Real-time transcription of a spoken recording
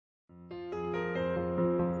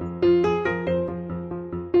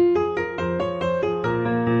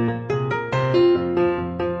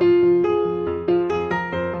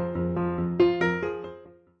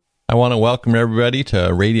I want to welcome everybody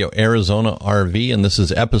to Radio Arizona RV, and this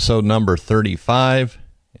is episode number 35.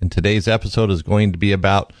 And today's episode is going to be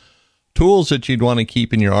about tools that you'd want to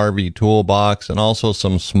keep in your RV toolbox, and also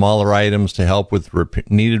some smaller items to help with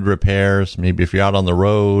needed repairs. Maybe if you're out on the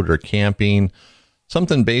road or camping,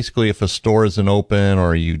 something basically if a store isn't open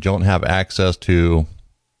or you don't have access to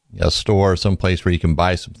a store, someplace where you can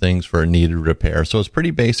buy some things for a needed repair. So it's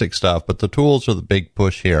pretty basic stuff, but the tools are the big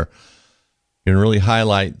push here. You can really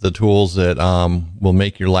highlight the tools that will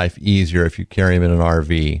make your life easier if you carry them in an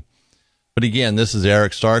RV. But again, this is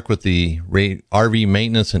Eric Stark with the RV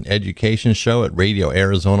Maintenance and Education Show at Radio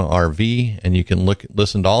Arizona RV, and you can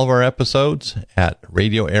listen to all of our episodes at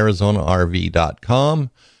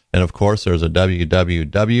radioarizonarv.com. And of course, there's a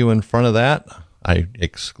www in front of that. I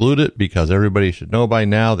exclude it because everybody should know by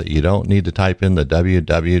now that you don't need to type in the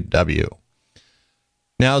www.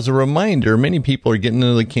 Now, as a reminder, many people are getting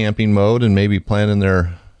into the camping mode and maybe planning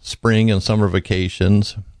their spring and summer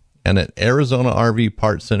vacations. And at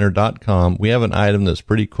ArizonaRVPartsCenter.com, we have an item that's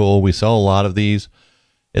pretty cool. We sell a lot of these.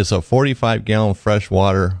 It's a 45-gallon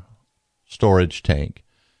freshwater storage tank.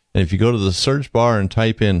 And if you go to the search bar and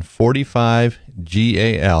type in 45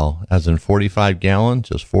 GAL, as in 45 gallon,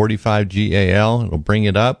 just 45 GAL, it'll bring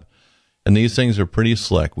it up. And these things are pretty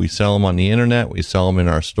slick. We sell them on the internet, we sell them in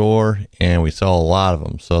our store, and we sell a lot of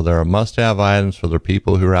them. So they're a must-have items for the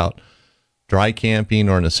people who are out dry camping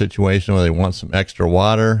or in a situation where they want some extra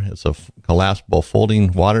water. It's a collapsible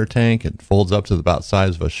folding water tank. It folds up to about the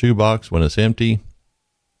size of a shoebox when it's empty.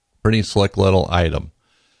 Pretty slick little item.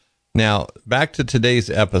 Now, back to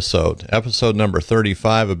today's episode number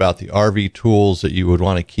 35, about the RV tools that you would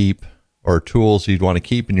want to keep, or tools you'd want to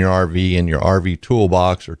keep in your RV, in your RV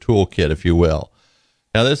toolbox or toolkit, if you will.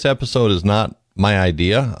 Now, this episode is not my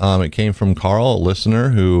idea. It came from Carl, a listener,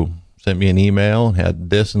 who sent me an email and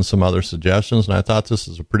had this and some other suggestions, and I thought this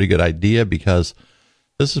is a pretty good idea because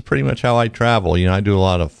this is pretty much how I travel. You know, I do a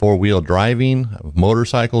lot of four-wheel driving,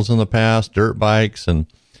 motorcycles in the past, dirt bikes, and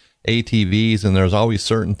ATVs, and there's always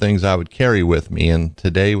certain things I would carry with me. And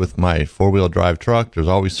today with my four-wheel drive truck, there's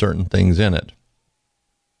always certain things in it.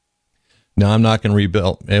 Now, I'm not going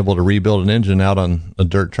to able to rebuild an engine out on a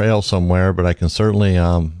dirt trail somewhere, but I can certainly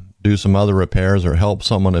do some other repairs or help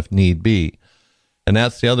someone if need be. And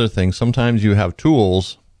that's the other thing. Sometimes you have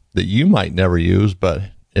tools that you might never use, but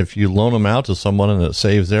if you loan them out to someone and it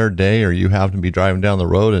saves their day, or you happen to be driving down the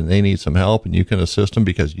road and they need some help and you can assist them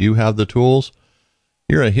because you have the tools,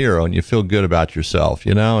 you're a hero and you feel good about yourself,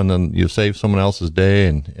 you know, and then you save someone else's day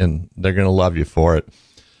and they're going to love you for it.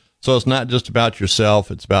 So it's not just about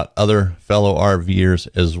yourself, it's about other fellow RVers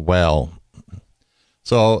as well.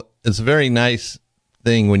 So it's a very nice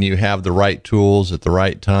thing when you have the right tools at the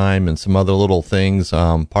right time and some other little things,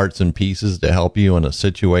 parts and pieces to help you in a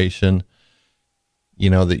situation,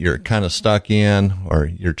 you know, that you're kind of stuck in, or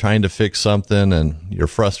you're trying to fix something and you're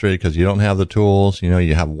frustrated because you don't have the tools. You know,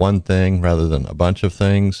 you have one thing rather than a bunch of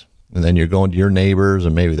things, and then you're going to your neighbors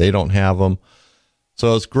and maybe they don't have them.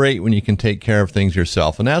 So it's great when you can take care of things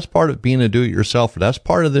yourself. And that's part of being a do-it-yourselfer. That's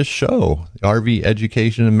part of this show, the RV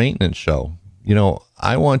Education and Maintenance Show. You know,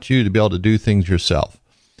 I want you to be able to do things yourself.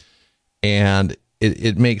 And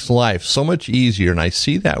it makes life so much easier. And I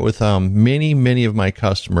see that with many of my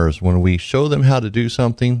customers. When we show them how to do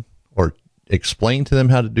something or explain to them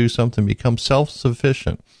how to do something, become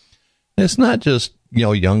self-sufficient. And it's not just, you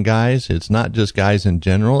know, young guys. It's not just guys in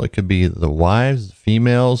general. It could be the wives, the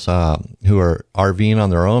females who are RVing on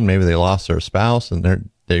their own. Maybe they lost their spouse and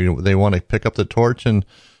they want to pick up the torch and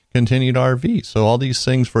continue to RV. So all these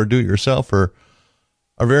things for a do-it-yourself are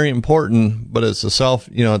very important, but it's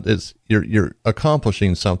it's you're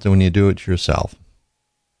accomplishing something when you do it yourself.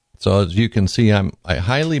 So as you can see, I'm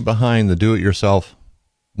highly behind the do-it-yourself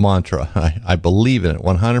mantra. I believe in it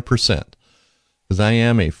 100%. Because I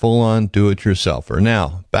am a full-on do-it-yourselfer.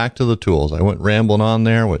 Now, back to the tools. I went rambling on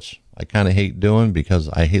there, which I kind of hate doing because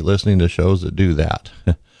I hate listening to shows that do that.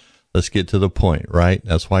 Let's get to the point, right?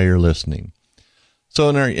 That's why you're listening. So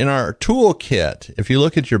in our toolkit, if you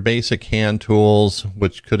look at your basic hand tools,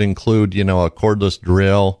 which could include, you know, a cordless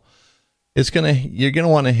drill, you're gonna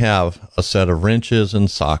want to have a set of wrenches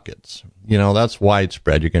and sockets. You know, that's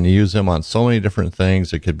widespread. You're going to use them on so many different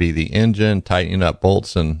things. It could be the engine, tightening up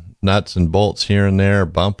bolts and nuts and bolts here and there,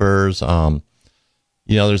 bumpers. You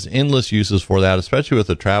know, there's endless uses for that, especially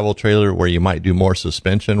with a travel trailer where you might do more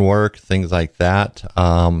suspension work, things like that.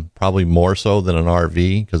 Probably more so than an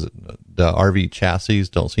RV, because the RV chassis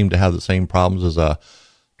don't seem to have the same problems as a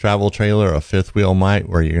travel trailer, a fifth wheel might,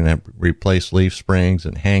 where you're going to replace leaf springs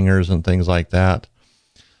and hangers and things like that.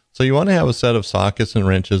 So you want to have a set of sockets and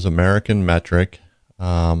wrenches, American metric.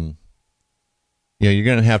 you're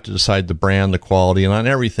going to have to decide the brand, the quality, and on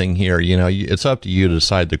everything here, it's up to you to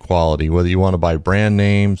decide the quality, whether you want to buy brand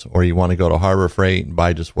names or you want to go to Harbor Freight and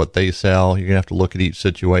buy just what they sell. You're going to have to look at each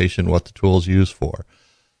situation, what the tool's used for.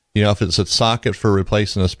 If it's a socket for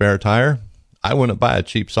replacing a spare tire, I wouldn't buy a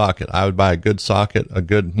cheap socket. I would buy a good socket, a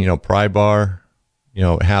good, pry bar,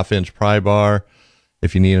 half-inch pry bar.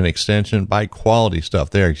 If you need an extension, buy quality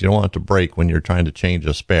stuff there because you don't want it to break when you're trying to change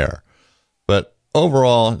a spare. But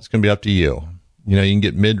overall, it's going to be up to you. You can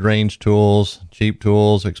get mid-range tools, cheap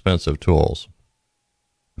tools, expensive tools.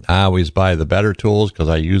 I always buy the better tools because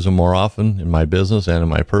I use them more often in my business and in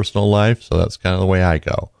my personal life. So that's kind of the way I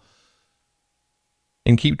go.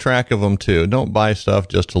 And keep track of them too. Don't buy stuff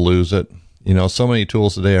just to lose it. So many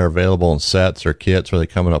tools today are available in sets or kits, or they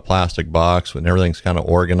come in a plastic box when everything's kind of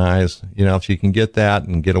organized. If you can get that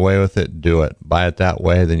and get away with it, do it. Buy it that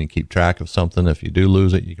way. Then you keep track of something. If you do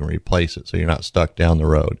lose it, you can replace it so you're not stuck down the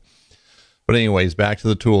road. But anyways, back to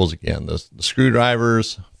the tools again. The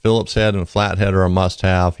screwdrivers, Phillips head and flathead are a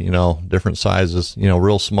must-have. Different sizes.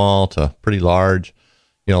 Real small to pretty large.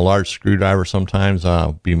 Large screwdriver sometimes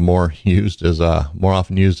be more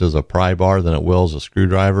often used as a pry bar than it will as a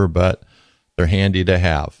screwdriver, but they're handy to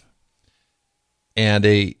have. And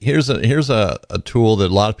here's a tool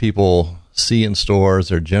that a lot of people see in stores.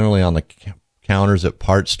 They're generally on the counters at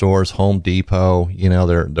parts stores, Home Depot.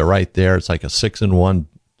 They're right there. It's like a 6-in-1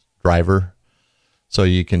 driver. So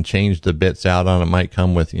you can change the bits out on it. It might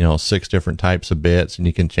come with, 6 different types of bits, and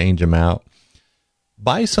you can change them out.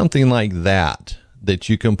 Buy something like that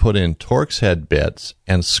you can put in Torx head bits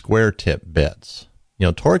and square tip bits.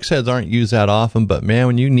 Torx heads aren't used that often, but man,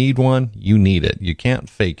 when you need one, you need it. You can't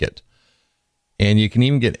fake it. And you can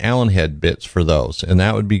even get Allen head bits for those, and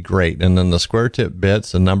that would be great. And then the square tip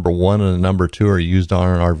bits, the number 1 and the number 2 are used on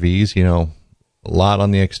RVs, a lot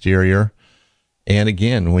on the exterior. And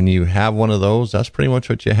again, when you have one of those, that's pretty much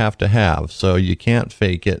what you have to have. So you can't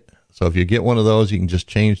fake it. So if you get one of those, you can just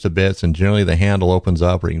change the bits, and generally the handle opens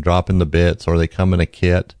up, or you can drop in the bits, or they come in a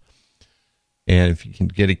kit. And if you can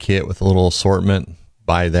get a kit with a little assortment,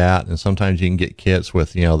 buy that. And sometimes you can get kits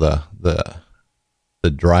with, the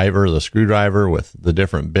driver, the screwdriver with the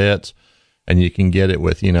different bits, and you can get it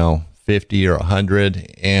with, 50 or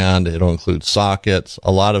 100, and it'll include sockets,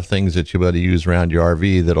 a lot of things that you'll be able to use around your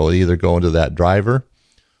RV that'll either go into that driver,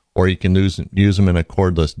 or you can use them in a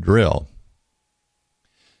cordless drill.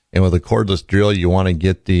 And with a cordless drill, you want to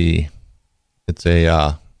get it's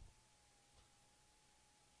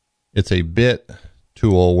a bit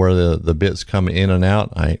tool where the bits come in and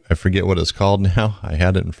out. I forget what it's called now. I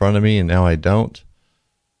had it in front of me and now I don't,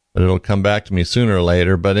 but it'll come back to me sooner or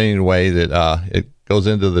later. But anyway, that it goes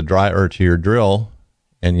into the driver to your drill,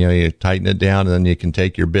 and you tighten it down, and then you can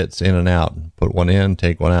take your bits in and out. Put one in,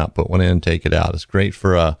 take one out, put one in, take it out. It's great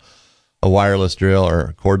for a wireless drill, or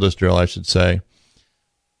a cordless drill, I should say.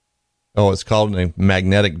 Oh, it's called a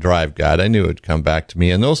magnetic drive guide. I knew it would come back to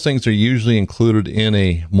me. And those things are usually included in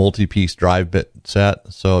a multi-piece drive bit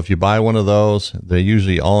set. So if you buy one of those, they're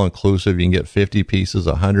usually all-inclusive. You can get 50 pieces,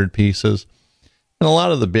 100 pieces. And a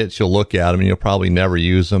lot of the bits, you'll look at them and you'll probably never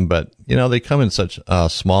use them. But, they come in such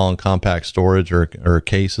small and compact storage or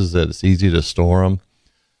cases that it's easy to store them.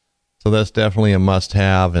 So that's definitely a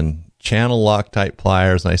must-have. And channel lock type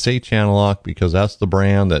pliers, and I say channel lock because that's the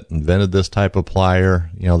brand that invented this type of plier.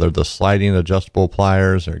 They're the sliding adjustable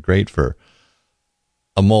pliers. They're great for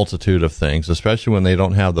a multitude of things, especially when they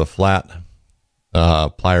don't have the flat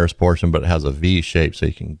pliers portion, but it has a V shape, so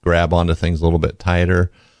you can grab onto things a little bit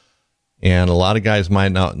tighter. And a lot of guys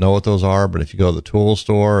might not know what those are, but if you go to the tool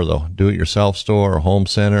store or the do-it-yourself store or home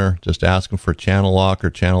center, just ask them for channel lock or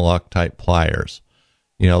channel lock type pliers.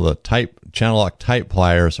 The channel lock type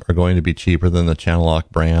pliers are going to be cheaper than the channel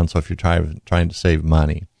lock brand. So if you're trying to save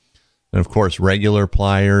money, and of course, regular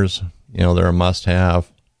pliers, they're a must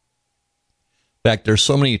have. In fact, there's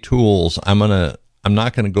so many tools. I'm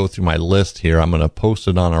not going to go through my list here. I'm going to post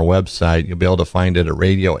it on our website. You'll be able to find it at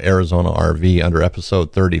Radio Arizona RV under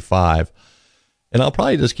episode 35. And I'll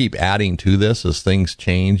probably just keep adding to this as things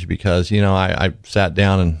change because, I sat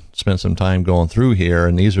down and spent some time going through here,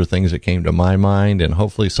 and these are things that came to my mind, and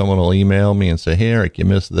hopefully someone will email me and say, hey, Eric, you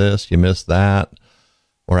missed this, you missed that,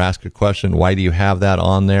 or ask a question, why do you have that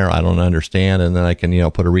on there? I don't understand, and then I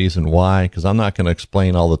can, put a reason why, because I'm not going to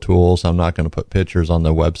explain all the tools. I'm not going to put pictures on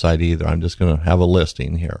the website either. I'm just going to have a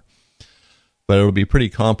listing here. But it'll be pretty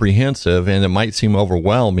comprehensive, and it might seem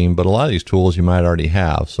overwhelming, but a lot of these tools you might already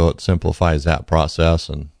have, so it simplifies that process.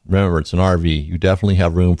 And remember, it's an RV. You definitely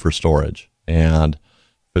have room for storage. And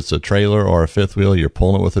if it's a trailer or a fifth wheel, you're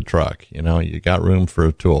pulling it with a truck. You got room for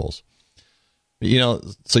tools.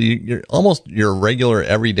 So you're almost your regular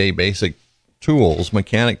everyday basic tools,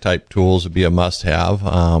 mechanic type tools would be a must have.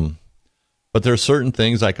 But there are certain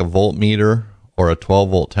things like a voltmeter or a 12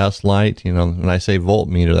 volt test light. You know, when I say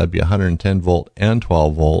voltmeter, that'd be 110 volt and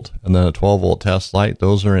 12 volt. And then a 12 volt test light,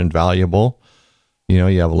 those are invaluable. You know,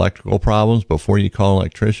 you have electrical problems. Before you call an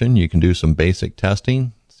electrician, you can do some basic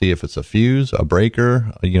testing. See if it's a fuse, a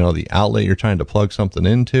breaker, you know, the outlet you're trying to plug something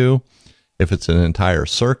into, if it's an entire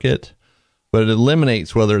circuit. But it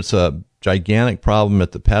eliminates whether it's a gigantic problem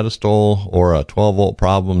at the pedestal or a 12 volt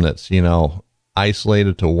problem that's, you know,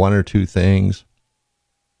 isolated to one or two things.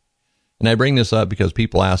 And I bring this up because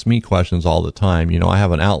people ask me questions all the time. You know, I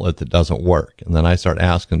have an outlet that doesn't work. And then I start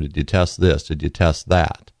asking them, did you test this? Did you test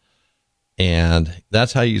that? And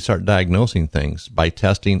that's how you start diagnosing things, by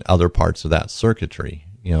testing other parts of that circuitry.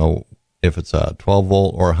 You know, if it's a 12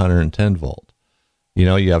 volt or 110 volt. You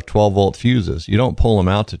know, you have 12 volt fuses. You don't pull them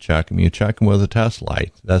out to check them. You check them with a test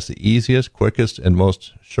light. That's the easiest, quickest, and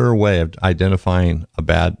most sure way of identifying a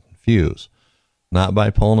bad fuse. Not by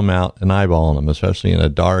pulling them out and eyeballing them, especially in a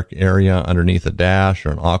dark area underneath a dash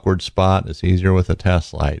or an awkward spot. It's easier with a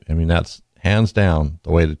test light. I mean, that's hands down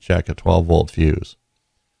the way to check a 12 volt fuse.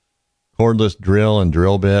 Cordless drill and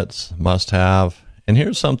drill bits, must have. And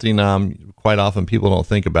here's something quite often people don't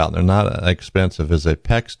think about. They're not expensive, is a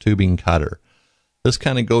PEX tubing cutter. This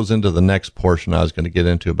kind of goes into the next portion I was going to get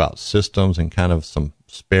into about systems and kind of some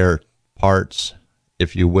spare parts,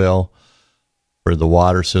 if you will, for the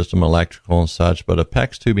water system, electrical and such. But a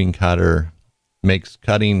PEX tubing cutter makes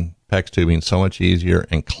cutting PEX tubing so much easier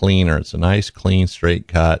and cleaner. It's a nice, clean, straight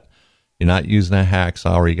cut. You're not using a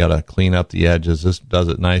hacksaw where you got to clean up the edges. This does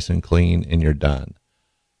it nice and clean, and you're done.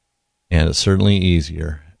 And it's certainly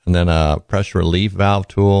easier. And then a pressure relief valve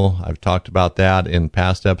tool. I've talked about that in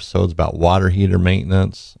past episodes about water heater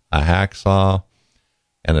maintenance, a hacksaw,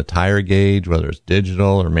 and a tire gauge, whether it's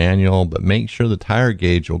digital or manual. But make sure the tire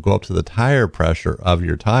gauge will go up to the tire pressure of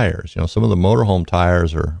your tires. You know, some of the motorhome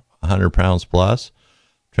tires are 100 pounds plus.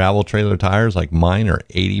 Travel trailer tires like mine are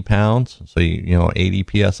 80 pounds, so you know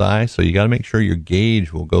 80 psi. So you got to make sure your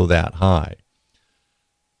gauge will go that high.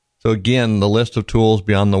 So again, the list of tools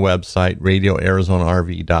be on the website,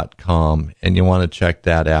 radioarizonarv.com, and you want to check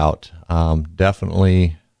that out.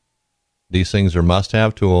 Definitely, these things are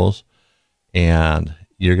must-have tools, and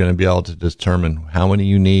you're going to be able to determine how many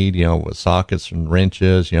you need. You know, with sockets and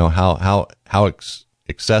wrenches. You know how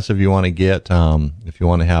excessive you want to get. If you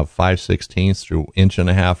want to have 5/16 through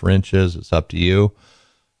 1.5 wrenches, it's up to you.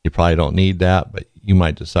 You probably don't need that, but you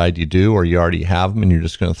might decide you do, or you already have them and you're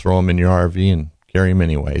just going to throw them in your RV and carry them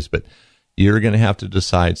anyways. But you're going to have to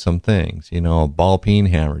decide some things. You know, a ball peen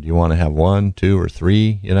hammer. Do you want to have 1, 2, or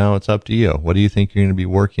 3? You know, it's up to you. What do you think you're going to be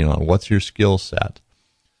working on? What's your skill set?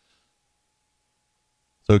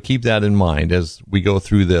 So keep that in mind as we go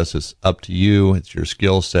through this. It's up to you. It's your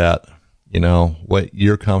skill set. You know, what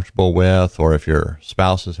you're comfortable with, or if your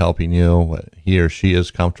spouse is helping you, what he or she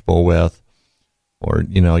is comfortable with, or,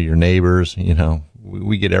 you know, your neighbors. You know,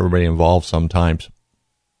 we get everybody involved sometimes.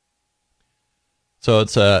 So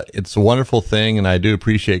it's a wonderful thing, and I do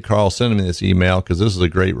appreciate Carl sending me this email, because this is a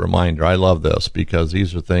great reminder. I love this because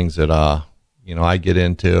these are things that, you know, I get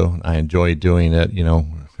into. I enjoy doing it, you know,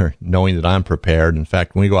 knowing that I'm prepared. In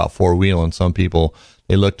fact, when we go out four-wheeling, some people,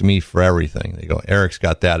 they look to me for everything. They go, Eric's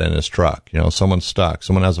got that in his truck. You know, someone's stuck.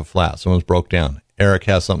 Someone has a flat. Someone's broke down. Eric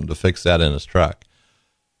has something to fix that in his truck.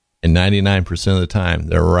 And 99% of the time,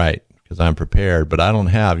 they're right, because I'm prepared. But I don't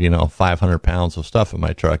have, you know, 500 pounds of stuff in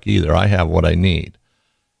my truck either. I have what I need.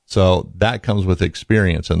 So that comes with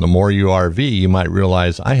experience. And the more you RV, you might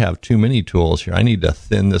realize I have too many tools here. I need to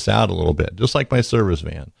thin this out a little bit, just like my service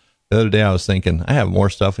van. The other day I was thinking, I have more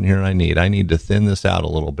stuff in here than I need. I need to thin this out a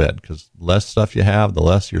little bit, because the less stuff you have, the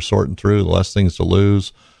less you're sorting through, the less things to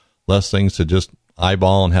lose, less things to just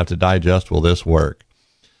eyeball and have to digest. Will this work?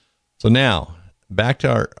 So now, back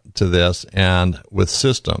to this, and with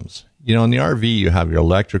systems. You know, in the RV, you have your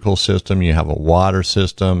electrical system, you have a water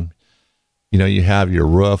system, you know, you have your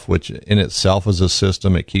roof, which in itself is a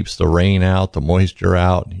system. It keeps the rain out, the moisture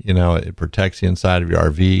out. You know, it protects the inside of your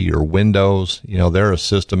RV. Your windows, you know, they're a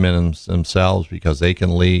system in themselves because they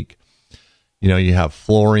can leak. You know, you have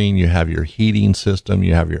flooring, you have your heating system,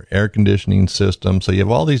 you have your air conditioning system. So you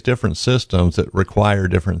have all these different systems that require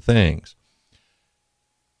different things.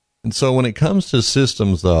 And so when it comes to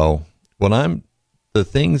systems, though, the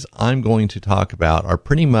things I'm going to talk about are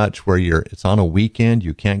pretty much where it's on a weekend,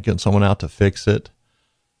 you can't get someone out to fix it.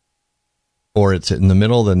 or it's in the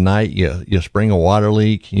middle of the night, you spring a water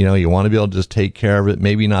leak, you want to be able to just take care of it.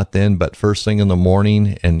 Maybe not then, but first thing in the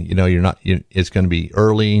morning, and it's going to be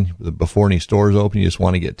early before any stores open. You just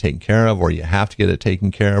want to get taken care of, or you have to get it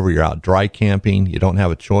taken care of, or you're out dry camping. You don't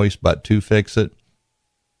have a choice but to fix it.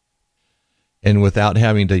 And without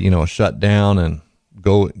having to, shut down and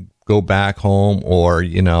go back home, or,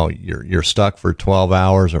 you're stuck for 12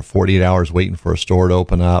 hours or 48 hours waiting for a store to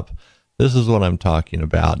open up. This is what I'm talking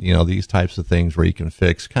about, these types of things where you can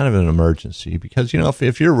fix kind of an emergency. Because,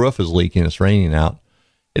 if your roof is leaking, it's raining out,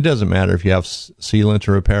 it doesn't matter if you have sealant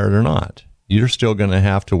to repair it or not. You're still going to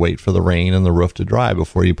have to wait for the rain and the roof to dry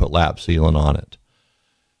before you put lap sealant on it.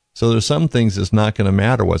 So there's some things it's not going to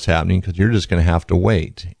matter what's happening, because you're just going to have to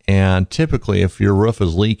wait. And typically, if your roof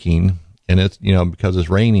is leaking and it's, because it's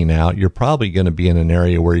raining out, you're probably going to be in an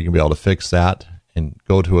area where you can be able to fix that and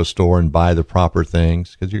go to a store and buy the proper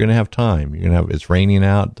things, because you're going to have time. It's raining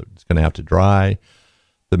out. It's going to have to dry.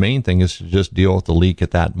 The main thing is to just deal with the leak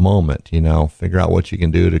at that moment, figure out what you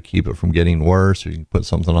can do to keep it from getting worse. Or you can put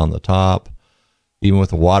something on the top. Even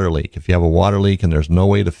with a water leak, if you have a water leak and there's no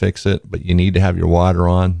way to fix it, but you need to have your water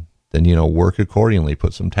on, then, work accordingly.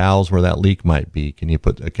 Put some towels where that leak might be. Can you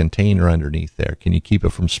put a container underneath there? Can you keep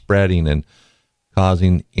it from spreading and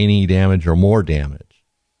causing any damage or more damage?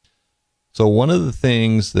 So one of the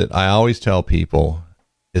things that I always tell people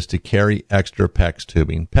is to carry extra PEX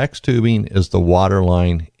tubing. PEX tubing is the water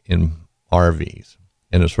line in RVs,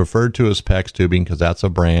 and it's referred to as PEX tubing because that's a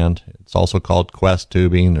brand. It's also called Quest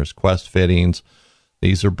tubing. There's Quest fittings.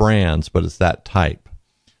 These are brands, but it's that type.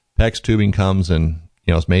 PEX tubing comes in,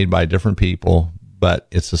 it's made by different people, but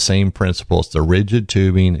it's the same principle. It's the rigid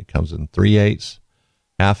tubing. It comes in 3/8,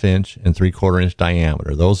 ½ inch, and 3/4 inch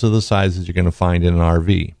diameter. Those are the sizes you're going to find in an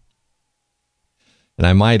RV. And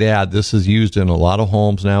I might add, this is used in a lot of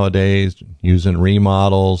homes nowadays, used in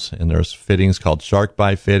remodels, and there's fittings called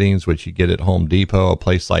SharkBite fittings, which you get at Home Depot, a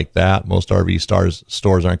place like that. Most RV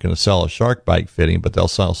stores aren't going to sell a SharkBite fitting, but they'll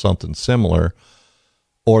sell something similar,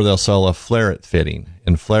 or they'll sell a Flaret fitting.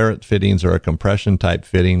 And Flaret fittings are a compression type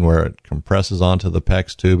fitting where it compresses onto the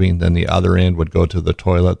PEX tubing, then the other end would go to the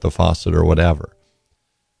toilet, the faucet, or whatever.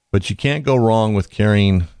 But you can't go wrong with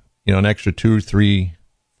carrying, an extra 2, 3,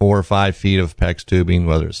 4 or 5 feet of PEX tubing,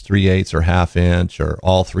 whether it's 3/8 or ½ inch, or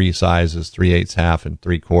all three sizes, 3/8, half, and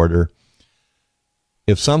 3/4.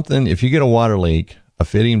 If you get a water leak, a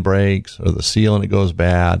fitting breaks, or the sealant goes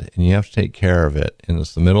bad, and you have to take care of it, and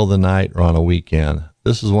it's the middle of the night or on a weekend,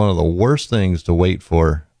 this is one of the worst things to wait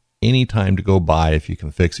for any time to go by if you can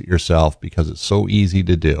fix it yourself, because it's so easy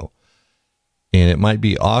to do. And it might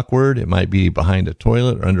be awkward, it might be behind a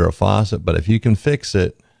toilet or under a faucet, but if you can fix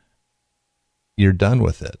it, you're done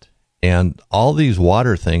with it. And all these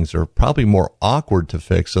water things are probably more awkward to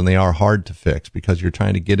fix than they are hard to fix, because you're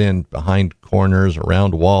trying to get in behind corners,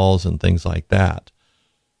 around walls, and things like that.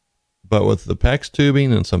 But with the PEX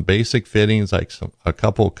tubing and some basic fittings, like a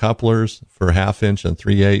couple couplers for ½ inch and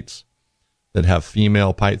 3/8 that have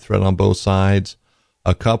female pipe thread on both sides,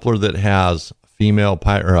 a coupler that has female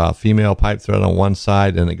pipe thread on one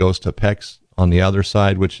side and it goes to PEX on the other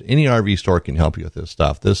side, which any RV store can help you with this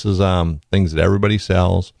stuff. This is things that everybody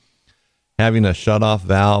sells. Having a shutoff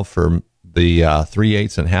valve for the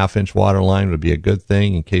 3/8 and ½ inch water line would be a good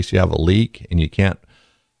thing in case you have a leak and you can't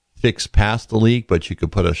fix past the leak, but you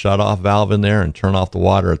could put a shutoff valve in there and turn off the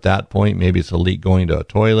water at that point. Maybe it's a leak going to a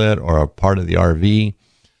toilet or a part of the RV.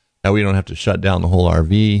 That way you don't have to shut down the whole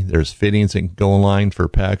RV. There's fittings that can go in line for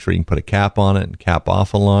PEX, where you can put a cap on it and cap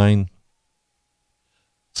off a line.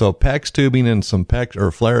 So PEX tubing and some PEX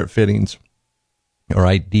or Flaret fittings are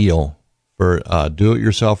ideal for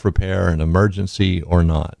do-it-yourself repair, an emergency or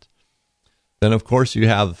not. Then, of course, you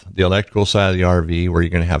have the electrical side of the RV where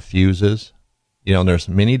you're going to have fuses. There's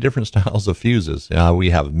many different styles of fuses.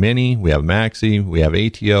 We have Mini, we have Maxi, we have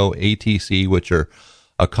ATO, ATC, which are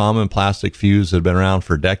a common plastic fuse that have been around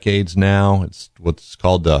for decades now. It's what's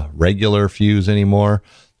called the regular fuse anymore.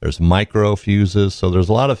 There's micro fuses. So there's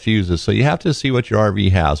a lot of fuses. So you have to see what your RV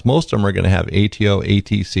has. Most of them are going to have ATO,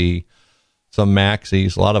 ATC, some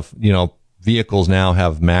Maxis. A lot of, vehicles now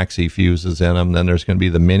have Maxi fuses in them. Then there's going to be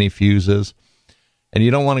the mini fuses. And you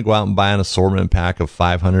don't want to go out and buy an assortment pack of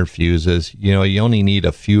 500 fuses. You only need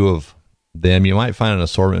a few of them. You might find an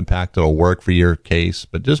assortment pack that'll work for your case,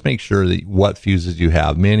 but just make sure that what fuses you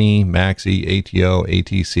have. Mini, Maxi, ATO,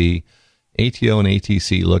 ATC. ATO and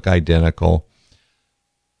ATC look identical.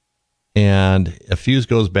 And if fuse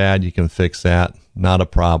goes bad, you can fix that. Not a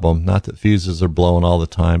problem. Not that fuses are blowing all the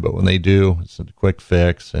time, but when they do, it's a quick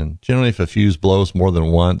fix. And generally, if a fuse blows more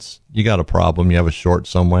than once, you got a problem. You have a short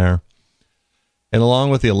somewhere. And along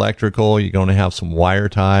with the electrical, you're going to have some wire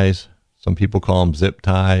ties. Some people call them zip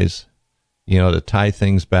ties, to tie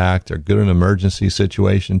things back. They're good in an emergency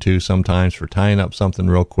situation too, sometimes for tying up something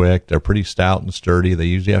real quick. They're pretty stout and sturdy. They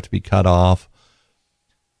usually have to be cut off.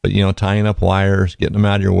 But, tying up wires, getting them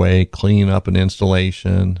out of your way, cleaning up an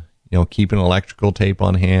installation, keeping electrical tape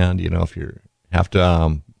on hand. If you have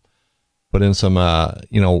to put in some,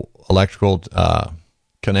 electrical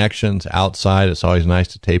connections outside, it's always nice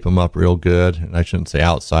to tape them up real good. And I shouldn't say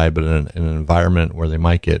outside, but in an environment where they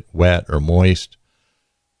might get wet or moist.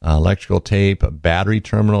 Electrical tape, a battery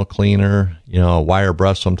terminal cleaner, a wire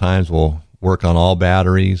brush sometimes will work on all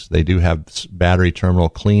batteries. They do have battery terminal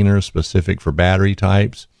cleaners specific for battery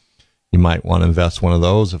types. You might want to invest one of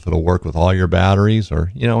those if it'll work with all your batteries,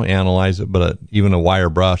 or, analyze it. But even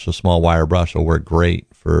a small wire brush will work great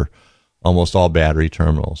for almost all battery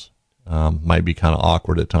terminals. Might be kind of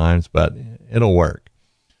awkward at times, but it'll work.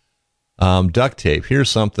 Duct tape. Here's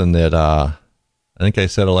something that, I think I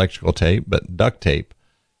said electrical tape, but duct tape.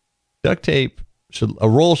 Duct tape, a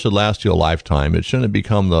roll should last you a lifetime. It shouldn't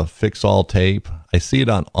become the fix-all tape. I see it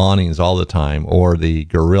on awnings all the time, or the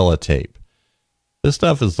Gorilla tape. This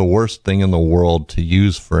stuff is the worst thing in the world to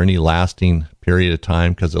use for any lasting period of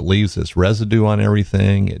time because it leaves this residue on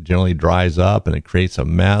everything. It generally dries up and it creates a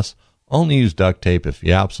mess. Only use duct tape if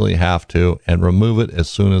you absolutely have to, and remove it as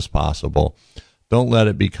soon as possible. Don't let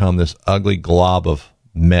it become this ugly glob of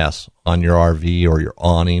mess on your RV or your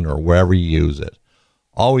awning or wherever you use it.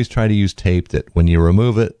 Always try to use tape that when you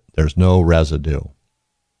remove it, there's no residue.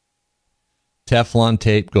 Teflon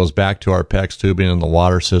tape goes back to our PEX tubing and the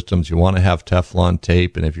water systems. You want to have Teflon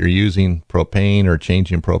tape, and if you're using propane or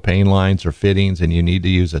changing propane lines or fittings and you need to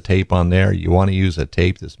use a tape on there, you want to use a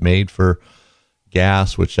tape that's made for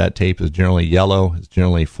gas, which that tape is generally yellow. It's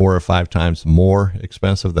generally 4 or 5 times more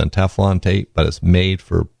expensive than Teflon tape, but it's made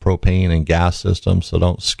for propane and gas systems, so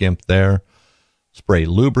don't skimp there. Spray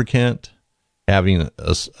lubricant. Having an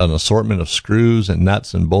assortment of screws and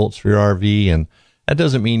nuts and bolts for your RV, and that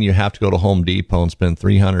doesn't mean you have to go to Home Depot and spend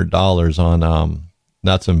 $300 on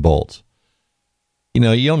nuts and bolts.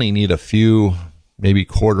 You only need a few, maybe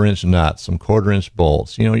 1/4-inch nuts, some 1/4-inch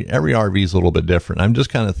bolts. Every RV is a little bit different. I'm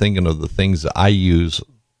just kind of thinking of the things that I use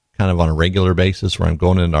kind of on a regular basis, where I'm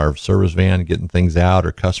going into our service van, getting things out,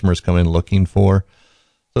 or customers come in looking for.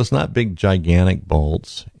 So it's not big, gigantic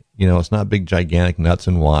bolts. It's not big, gigantic nuts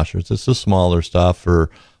and washers. It's the smaller stuff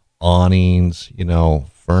for awnings,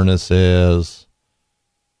 furnaces.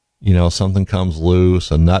 Something comes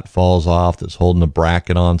loose, a nut falls off that's holding a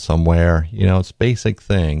bracket on somewhere. It's basic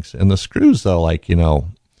things. And the screws, though, like,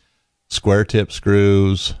 square tip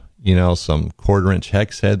screws, some 1/4-inch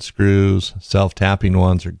hex head screws, self-tapping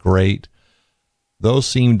ones are great. Those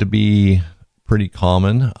seem to be pretty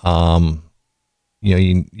common.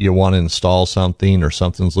 You want to install something, or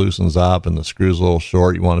something's loosens up and the screw's a little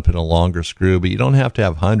short. You want to put in a longer screw, but you don't have to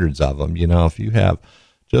have hundreds of them. If you have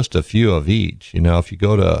just a few of each, if you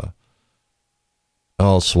go to,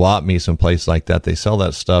 Swap Me, someplace like that, they sell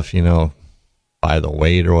that stuff, by the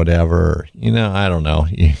weight or whatever. I don't know.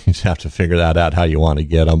 You just have to figure that out how you want to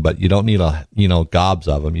get them, but you don't need gobs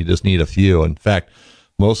of them. You just need a few. In fact,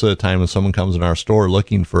 most of the time when someone comes in our store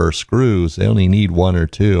looking for screws, they only need 1 or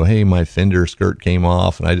 2. Hey, my fender skirt came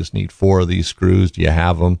off and I just need 4 of these screws. Do you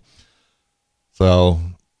have them? So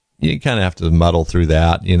you kind of have to muddle through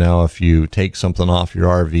that. If you take something off your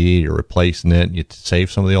RV, you're replacing it, you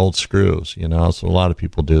save some of the old screws. So a lot of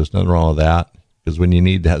people do. There's nothing wrong with that, because when you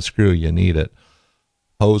need that screw, you need it.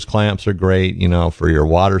 Hose clamps are great, for your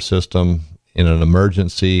water system. In an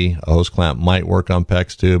emergency, a hose clamp might work on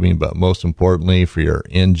PEX tubing, but most importantly for your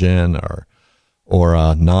engine or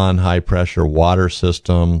non-high pressure water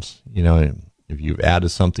systems, if you've added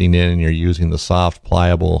something in and you're using the soft,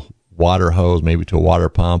 pliable water hose, maybe to a water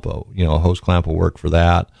pump, a hose clamp will work for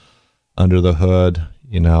that. Under the hood,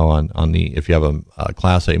 if you have a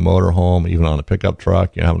Class A motorhome, even on a pickup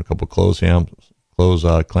truck, having a couple clamps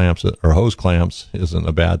or hose clamps isn't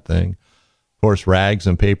a bad thing. Of course, rags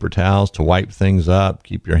and paper towels to wipe things up,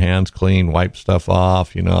 keep your hands clean, wipe stuff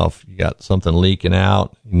off. If you got something leaking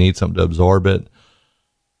out, you need something to absorb it.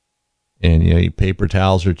 And, paper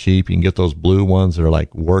towels are cheap. You can get those blue ones that are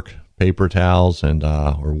like work paper towels and,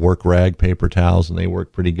 or work rag paper towels, and they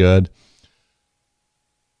work pretty good.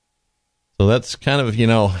 So that's kind of,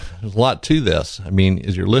 there's a lot to this. I mean,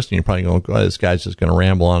 as you're listening, you're probably going, oh, this guy's just going to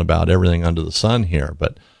ramble on about everything under the sun here.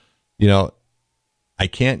 But, I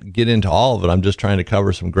can't get into all of it. I'm just trying to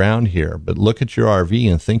cover some ground here. But look at your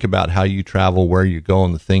RV and think about how you travel, where you go,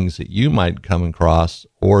 and the things that you might come across,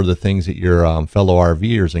 or the things that your fellow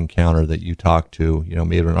RVers encounter that you talk to,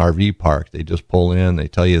 maybe at an RV park. They just pull in, they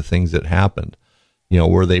tell you the things that happened.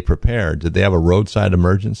 Were they prepared? Did they have a roadside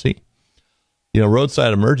emergency?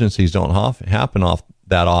 Roadside emergencies don't happen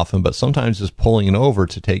that often, but sometimes just pulling over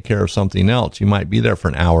to take care of something else. You might be there for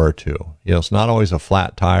an hour or two. It's not always a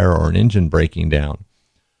flat tire or an engine breaking down.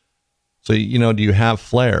 So, do you have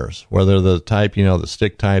flares, whether the type, the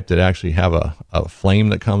stick type that actually have a flame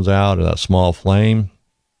that comes out, a small flame,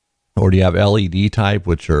 or do you have LED type,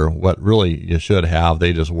 which are what really you should have?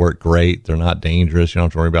 They just work great. They're not dangerous. You don't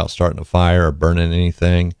have to worry about starting a fire or burning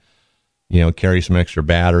anything. Carry some extra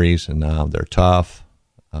batteries, and they're tough.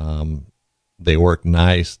 They work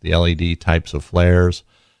nice, the LED types of flares.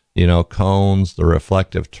 Cones, the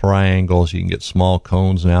reflective triangles. You can get small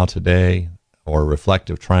cones now today, or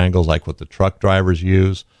reflective triangles like what the truck drivers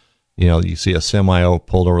use. You see a semi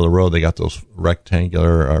pulled over the road, they got those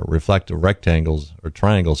reflective rectangles or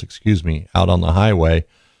triangles, out on the highway.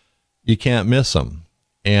 You can't miss them.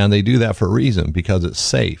 And they do that for a reason, because it's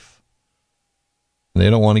safe. And they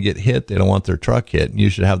don't want to get hit. They don't want their truck hit. And you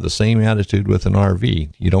should have the same attitude with an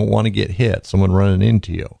RV. You don't want to get hit, someone running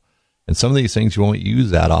into you. And some of these things you won't use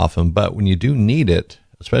that often, but when you do need it,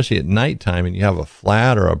 especially at nighttime, and you have a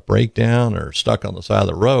flat or a breakdown or stuck on the side of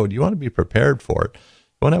the road, you want to be prepared for it.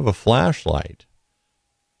 You want to have a flashlight.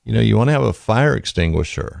 You want to have a fire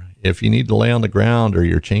extinguisher. If you need to lay on the ground, or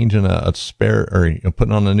you're changing a spare, or you're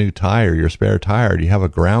putting on a new tire, your spare tire, you have a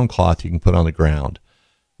ground cloth you can put on the ground.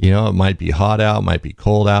 It might be hot out, it might be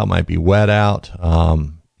cold out, it might be wet out.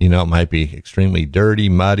 It might be extremely dirty,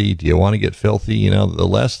 muddy. Do you want to get filthy? The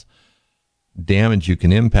less damage you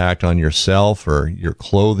can impact on yourself or your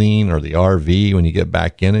clothing or the RV when you get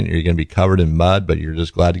back in it, you're going to be covered in mud, but you're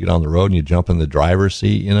just glad to get on the road and you jump in the driver's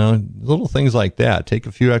seat. Little things like that take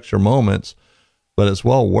a few extra moments, but it's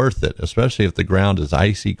well worth it, especially if the ground is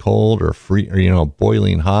icy cold or free, or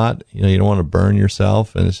boiling hot. You don't want to burn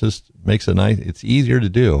yourself, and it just makes it nice. It's easier to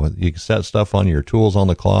do. You can set stuff on your tools on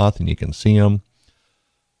the cloth and you can see them.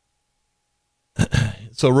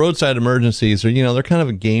 So roadside emergencies are, they're kind of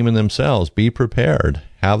a game in themselves. Be prepared.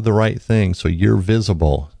 Have the right thing so you're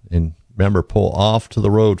visible. And remember, pull off to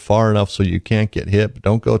the road far enough so you can't get hit, but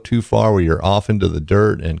don't go too far where you're off into the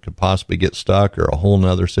dirt and could possibly get stuck, or a whole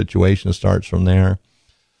nother situation starts from there.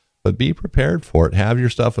 But be prepared for it. Have your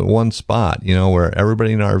stuff in one spot, where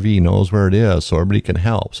everybody in an RV knows where it is, so everybody can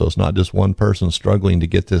help. So it's not just one person struggling to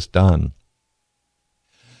get this done.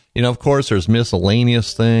 Of course, there's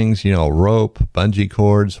miscellaneous things, rope, bungee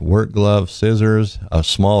cords, work gloves, scissors, a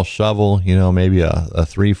small shovel, maybe a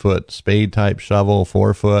 3-foot spade type shovel,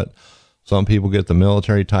 4-foot. Some people get the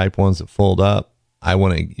military type ones that fold up. I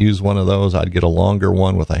want to use one of those. I'd get a longer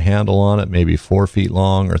one with a handle on it, maybe 4 feet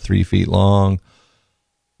long or 3 feet long.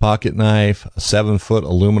 Pocket knife, a 7-foot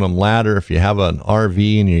aluminum ladder. If you have an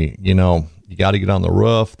RV and you got to get on the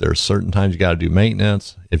roof, there's certain times you got to do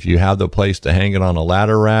maintenance. If you have the place to hang it on a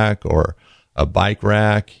ladder rack or a bike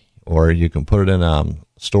rack, or you can put it in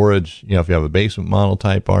storage, if you have a basement model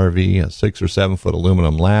type RV, a 6 or 7 foot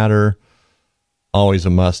aluminum ladder, always a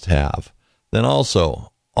must have. Then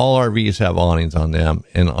also, all RVs have awnings on them,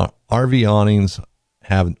 and RV awnings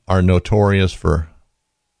are notorious for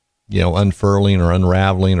unfurling or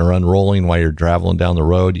unraveling or unrolling while you're traveling down the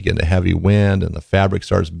road. You get a heavy wind and the fabric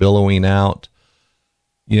starts billowing out.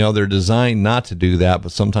 They're designed not to do that,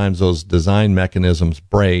 but sometimes those design mechanisms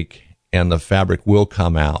break and the fabric will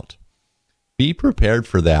come out. Be prepared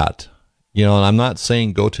for that. And I'm not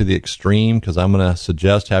saying go to the extreme, because I'm going to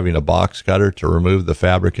suggest having a box cutter to remove the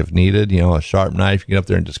fabric if needed. A sharp knife, you can get up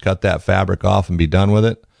there and just cut that fabric off and be done with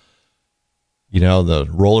it. The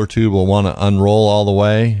roller tube will want to unroll all the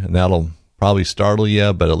way, and that'll probably startle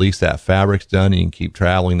you, but at least that fabric's done and you can keep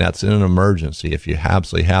traveling. That's in an emergency if you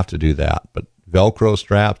absolutely have to do that. But Velcro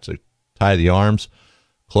straps to tie the arms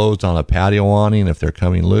closed on a patio awning if they're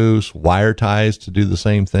coming loose, wire ties to do the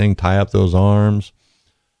same thing, tie up those arms,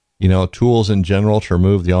 tools in general to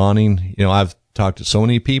remove the awning. I've talked to so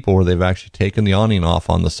many people where they've actually taken the awning off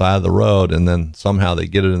on the side of the road, and then somehow they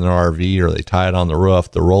get it in their RV, or they tie it on the roof,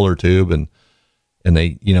 the roller tube, and they,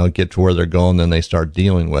 get to where they're going, then they start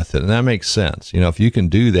dealing with it. And that makes sense. If you can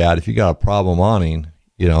do that, if you got a problem awning,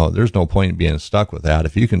 there's no point in being stuck with that.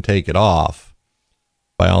 If you can take it off,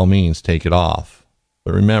 by all means, take it off.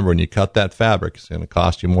 But remember, when you cut that fabric, it's going to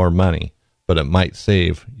cost you more money, but it might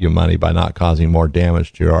save you money by not causing more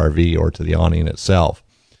damage to your RV or to the awning itself.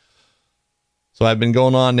 So I've been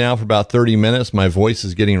going on now for about 30 minutes. My voice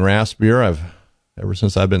is getting raspier. Ever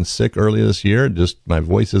since I've been sick early this year, just my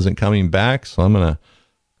voice isn't coming back, so I'm going to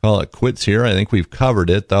call it quits here. I think we've covered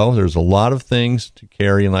it, though. There's a lot of things to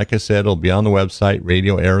carry, and like I said, it'll be on the website,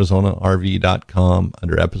 radioarizonarv.com,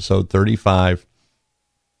 under episode 35.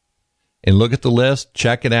 And look at the list,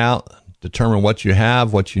 check it out, determine what you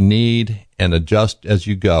have, what you need, and adjust as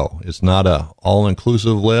you go. It's not a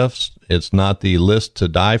all-inclusive list. It's not the list to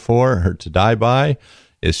die for or to die by.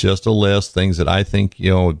 It's just a list, things that I think,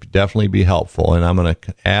 would definitely be helpful. And I'm going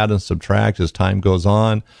to add and subtract as time goes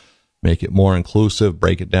on, make it more inclusive,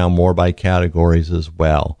 break it down more by categories as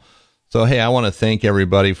well. So, hey, I want to thank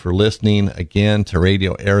everybody for listening again to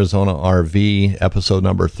Radio Arizona RV, episode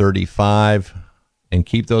number 35. And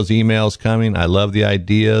keep those emails coming. I love the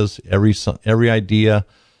ideas. Every idea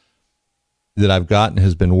that I've gotten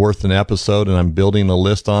has been worth an episode, and I'm building a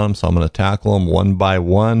list on them, so I'm going to tackle them one by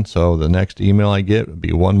one. So the next email I get will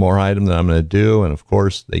be one more item that I'm going to do, and of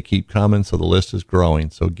course, they keep coming, so the list is growing.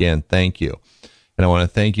 So again, thank you. And I want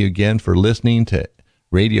to thank you again for listening to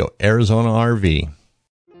Radio Arizona RV.